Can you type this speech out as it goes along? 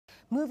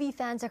Movie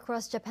fans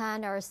across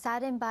Japan are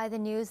saddened by the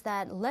news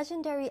that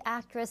legendary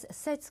actress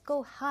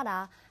Setsuko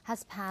Hara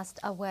has passed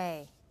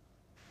away.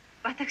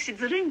 私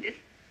ずるいんです。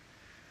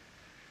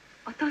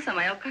お父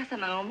様やお母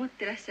様が思っ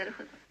てらっしゃる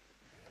ほど。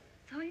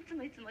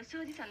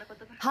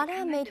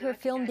Hara made her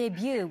film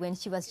debut when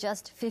she was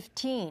just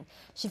 15.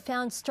 She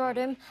found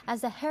stardom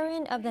as the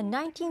heroine of the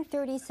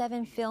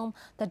 1937 film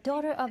The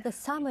Daughter of the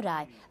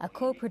Samurai, a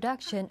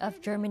co-production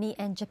of Germany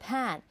and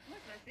Japan.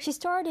 She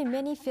starred in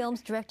many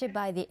films directed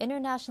by the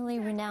internationally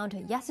renowned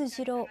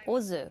Yasujiro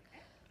Ozu.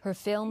 Her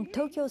film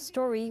Tokyo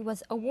Story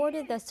was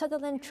awarded the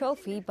Sutherland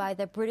Trophy by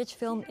the British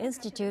Film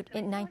Institute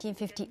in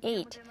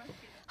 1958.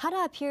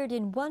 Hara appeared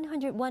in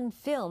 101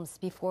 films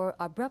before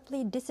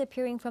abruptly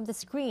disappearing from the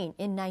screen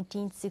in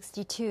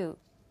 1962.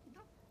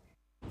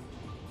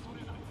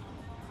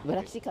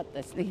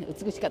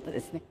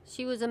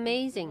 She was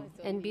amazing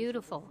and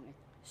beautiful.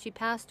 She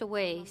passed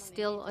away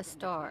still a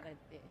star.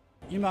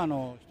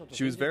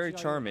 She was very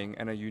charming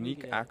and a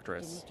unique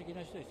actress.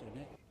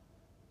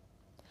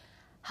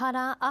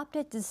 Hara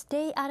opted to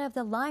stay out of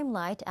the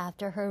limelight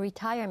after her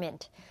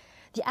retirement.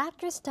 The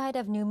actress died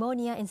of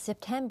pneumonia in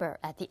September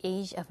at the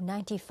age of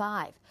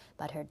 95,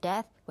 but her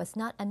death was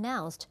not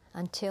announced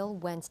until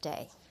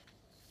Wednesday.